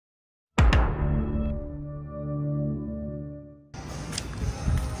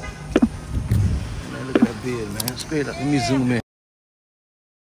beard, man. Straight up. Let me zoom in.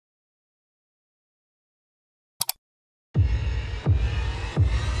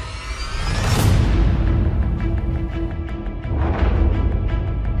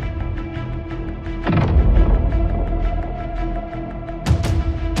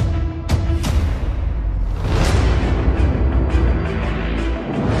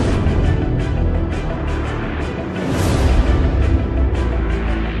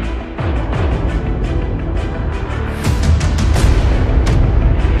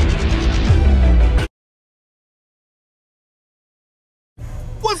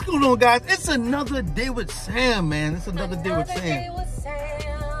 What's going on, guys? It's another day with Sam, man. It's another day with Sam.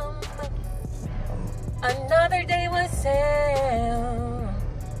 Another day with Sam.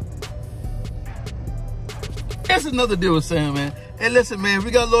 It's another day with Sam, man. Hey, listen, man,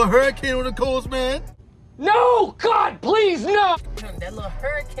 we got a little hurricane on the coast, man. No, God, please, no. That little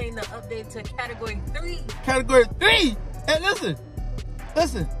hurricane update to Category 3. Category 3? Hey,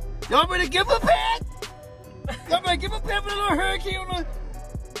 listen. Y'all better give a pad. Y'all better give a pad for the little hurricane on the...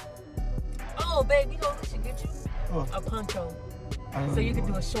 Oh, baby, you know what we should get you? Oh. A poncho. So you can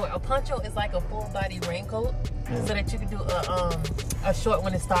do a short. A poncho is like a full body raincoat, so that you can do a short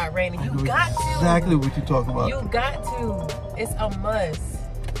when it starts raining. You got to. Exactly what you're talking about. You got to. It's a must.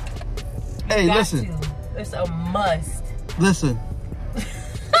 Hey, listen. It's a must. Listen.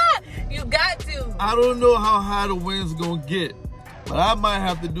 You got to. I don't know how high the wind's gonna get, but I might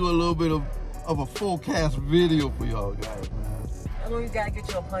have to do a little bit of a forecast video for y'all guys, man. You gotta get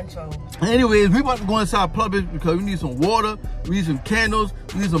you a poncho. Anyways, we about to go inside Publix because we need some water, we need some candles,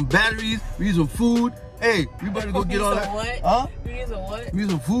 we need some batteries, we need some food. Hey, we about to go get all that. What? Huh? We need some what? We need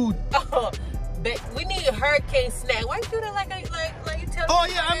some food. Oh, we need a hurricane snack. Why you do that like you tell me? Oh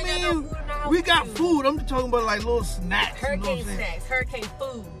yeah, I mean, we got food. I'm just talking about like little snacks. Hurricane you know snacks, hurricane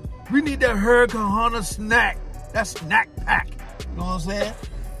food. We need that Hurricane snack. That snack pack. You know what I'm saying?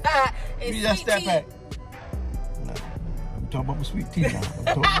 We need that snack pack. Talk about my sweet tea now. I'm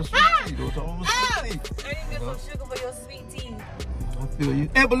talking about sweet tea. Don't talk about my sweet tea. I need to get some sugar for your sweet tea. I feel you.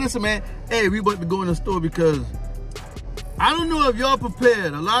 Hey, but listen, man. Hey, we about to go in the store because I don't know if y'all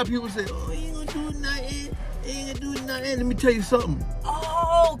prepared. A lot of people say, oh, you ain't gonna do nothing. You ain't gonna do nothing. Let me tell you something.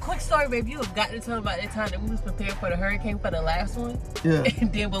 Oh, quick story, baby. You have got to tell about that time that we was prepared for the hurricane for the last one. Yeah.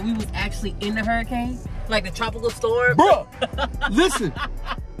 And then when we was actually in the hurricane, like the tropical storm. Bruh, listen.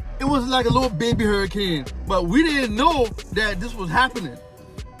 It was like a little baby hurricane, but we didn't know that this was happening.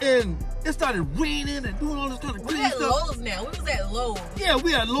 And it started raining and doing all this kind of crazy stuff. We at Lowe's now. We was at Lowe's. Yeah,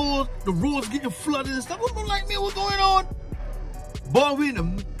 we at Lowe's. The roads getting flooded and stuff. I'm like, man, what's going on? Boy, we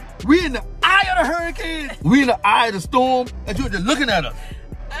in the eye of the hurricane. We in the eye of the storm, and you're just looking at us.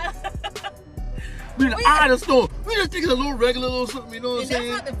 We in the eye of the storm. We just thinking a little regular little something, you know what I'm saying?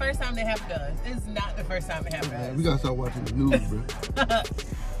 That's not the first time that happened to us. It's not the first time it happened to us. We gotta start watching the news, bro.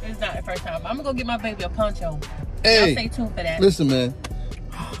 It's not the first time. I'm gonna go get my baby a poncho. Hey, y'all stay tuned for that. Listen, man.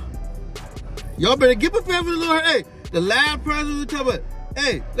 Y'all better get prepared for the little. Hey, the last prize of the top.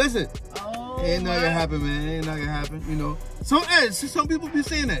 Hey, listen. Oh, ain't not gonna happen, man. Ain't not gonna happen. You know. So, hey, some people be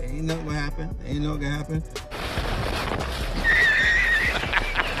saying that ain't not gonna happen. Ain't not gonna happen.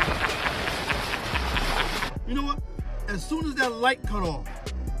 You know what? As soon as that light cut off,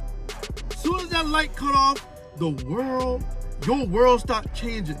 your world start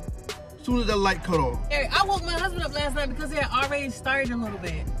changing. As soon as that light cut off. Hey, I woke my husband up last night because it had already started a little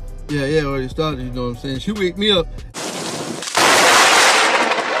bit. Yeah, already started, you know what I'm saying? She wake me up.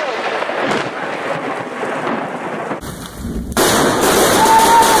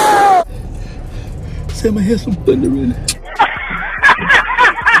 Sam, I hear some thunder in it.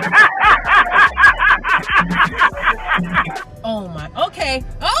 Oh my, okay,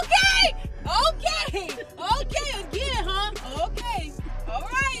 again, huh?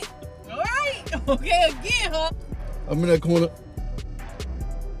 Okay, again, huh? I'm in that corner.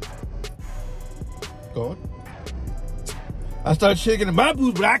 Go on. I started shaking in my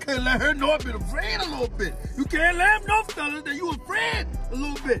boots, but I couldn't let her know I've been afraid a little bit. You can't let them know, fellas, that you afraid a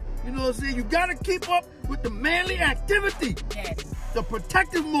little bit. You know what I'm saying? You gotta keep up with the manly activity. Daddy. The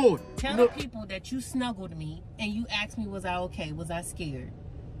protective mode. Tell the people that you snuggled me and you asked me, was I okay? Was I scared?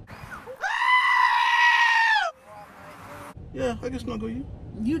 Yeah, I can snuggle you.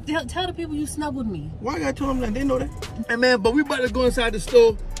 You tell the people you snuggled me. Why I gotta tell them that? They know that. Hey man, but we about to go inside the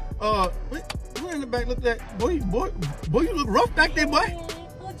store. Wait, who in the back look that? Boy, you look rough back there, boy.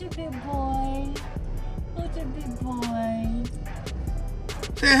 Who's your big boy? Who's your big boy?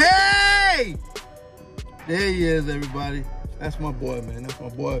 Say hey! There he is, everybody. That's my boy, man. That's my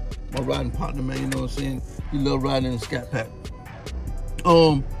boy, my riding partner, man. You know what I'm saying? He love riding in the Scat Pack.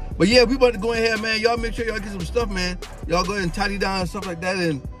 But But yeah, we about to go in here, man. Y'all make sure y'all get some stuff, man. Y'all go ahead and tidy down and stuff like that,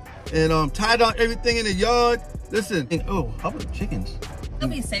 and tie down everything in the yard. Listen, and, oh, how about the chickens? They'll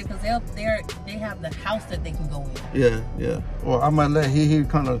be safe because they have the house that they can go in. Yeah. Or I might let he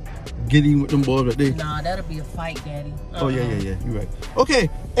kind of get in with them boys right there. Nah, that'll be a fight, Daddy. Oh yeah. You're right.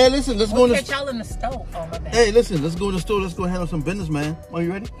 Okay. Hey, listen, let's go. Catch y'all in the stove. Oh my bad. Hey, listen, let's go to the store. Let's go handle some business, man. Are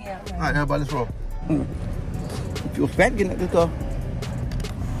you ready? Yeah. All right, everybody, let's roll. If you're fat, get in the car.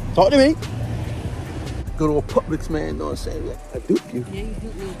 Talk to me. Go to a Publix, man. You know what I'm saying? I dupe you. Yeah, you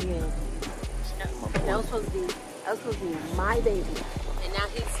duped me again. That was supposed to be my baby. And now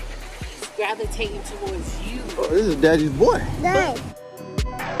he's gravitating towards you. Oh, this is Daddy's boy. Dad.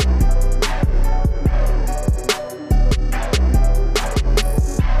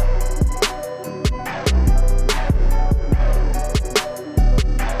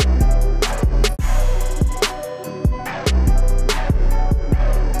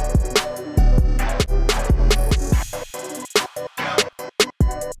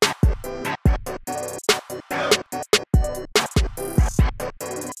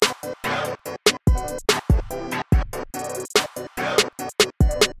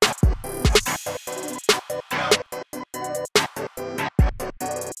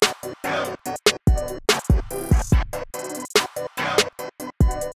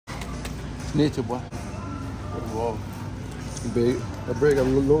 Nature, boy. Whoa. Big. That break got a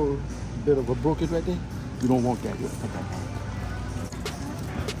little bit of a broken right there. You don't want that.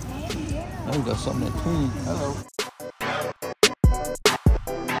 Now we got something that clean. Hello.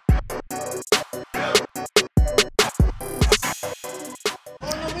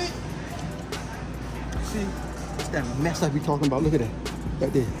 See, it's that mess I be talking about. Look at that.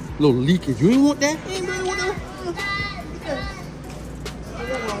 Right there. Little leakage. You ain't want that? You ain't really want that?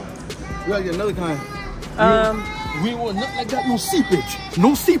 We gotta get another kind. We ain't want nothing like that. No seepage.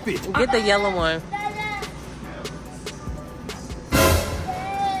 No seepage. Get the yellow one.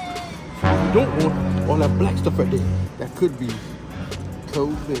 You don't want all that black stuff right there. That could be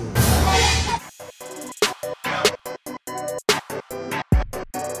COVID.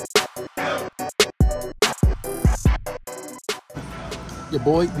 Your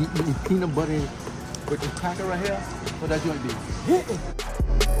boy be eating peanut butter with the cracker right here. What that joint do? Hit it.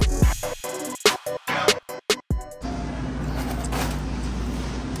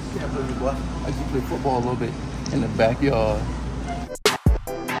 Can't believe it, boy. I used to play football a little bit in the backyard.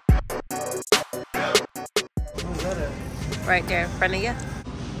 Right there in front of you.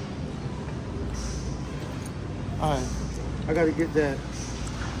 Alright, I gotta get that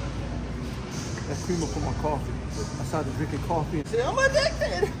creamer for my coffee. I started drinking coffee and said, I'm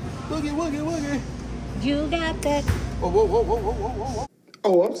addicted. Woogie. You got that. Whoa.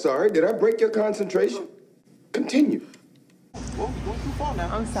 Oh, I'm sorry. Did I break your concentration? Continue. Whoa, you're going too far now.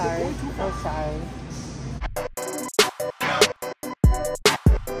 I'm sorry. I'm sorry.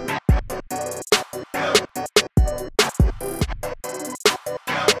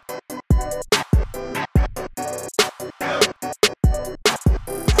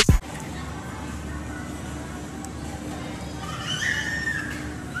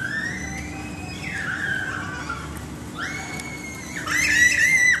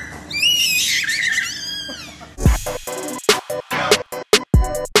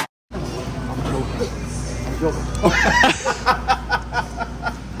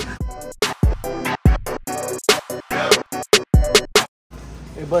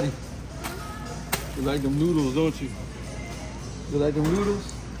 Hey, buddy. You like them noodles, don't you? You like them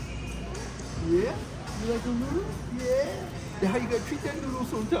noodles? Yeah? You like them noodles? Yeah. Then how you gotta treat that noodle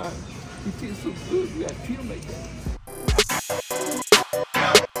sometimes? You feel so good, you gotta treat them like that.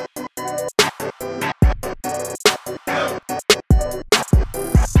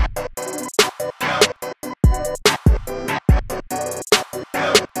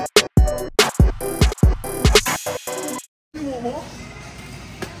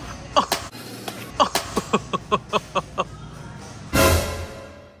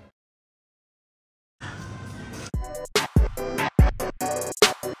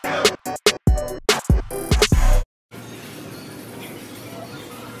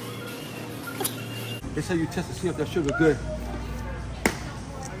 They say you test to see if that sugar good.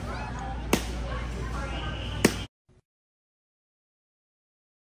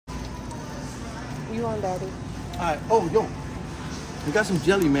 You on, Daddy? Alright, oh yo, we got some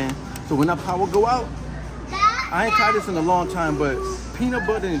jelly, man. So when that power go out, I ain't tried this in a long time, but peanut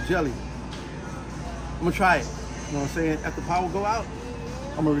butter and jelly. I'm gonna try it. You know what I'm saying? After power go out,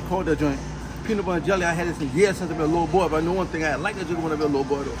 I'm gonna record that joint. Peanut butter and jelly, I had this in years since I've been a little boy, but I know one thing, I like that jelly when I've been a little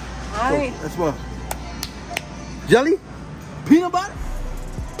boy though. Alright. So, that's what. Jelly? Peanut butter?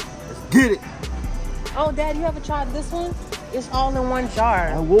 get it. Oh, Dad, you ever tried this one? It's all in one jar.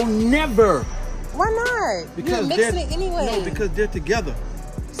 I will never. Why not? Because you're mixing it anyway. No, because they're together.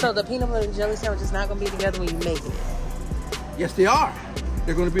 So the peanut butter and jelly sandwich is not going to be together when you make it? Yes, they are.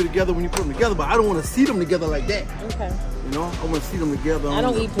 They're going to be together when you put them together, but I don't want to see them together like that. Okay. You know, I want to see them together. I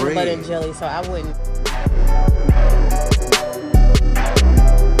don't eat peanut butter and jelly, so I wouldn't.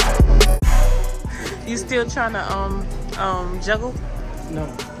 You still trying to juggle? No,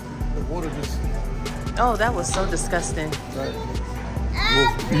 the water just. Oh, that was so disgusting. Right.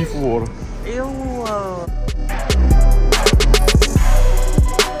 Beef water. Ew.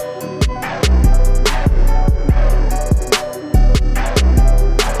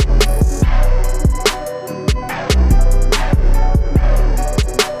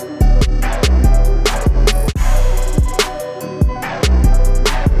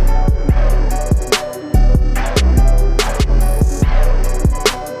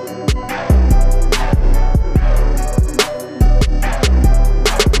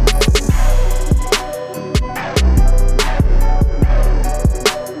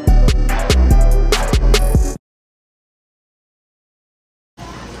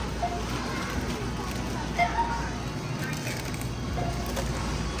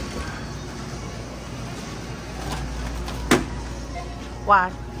 Why?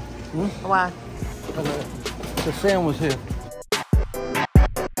 Why? The Sam was here.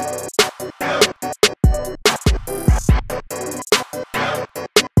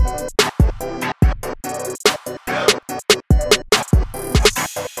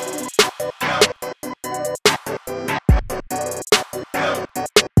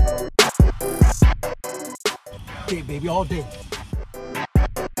 Day, baby, all day.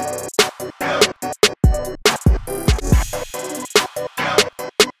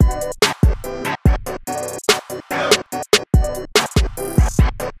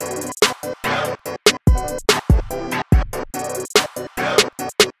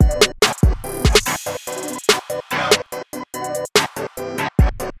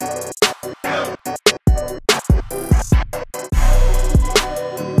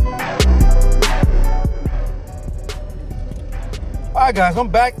 Alright guys, I'm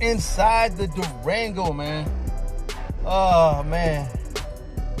back inside the Durango, man. Oh man.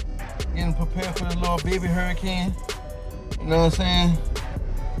 Getting prepared for the little baby hurricane. You know what I'm saying?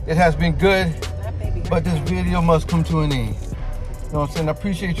 It has been good, but this video must come to an end. You know what I'm saying? I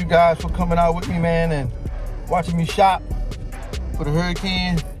appreciate you guys for coming out with me, man, and watching me shop for the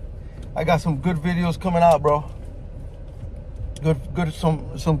hurricane. I got some good videos coming out, bro.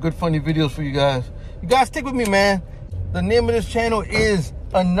 Some good funny videos for you guys. You guys stick with me, man. The name of this channel is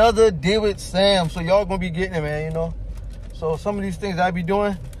Another Day with Sam. So y'all gonna be getting it, man, you know. So some of these things I be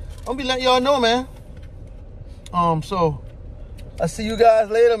doing, I'm gonna be letting y'all know, man. So I'll see you guys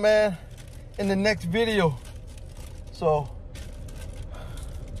later, man, in the next video. So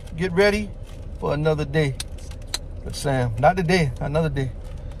get ready for another day with Sam. Not today, another day.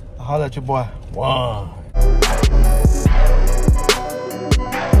 I'll holler at your boy. One.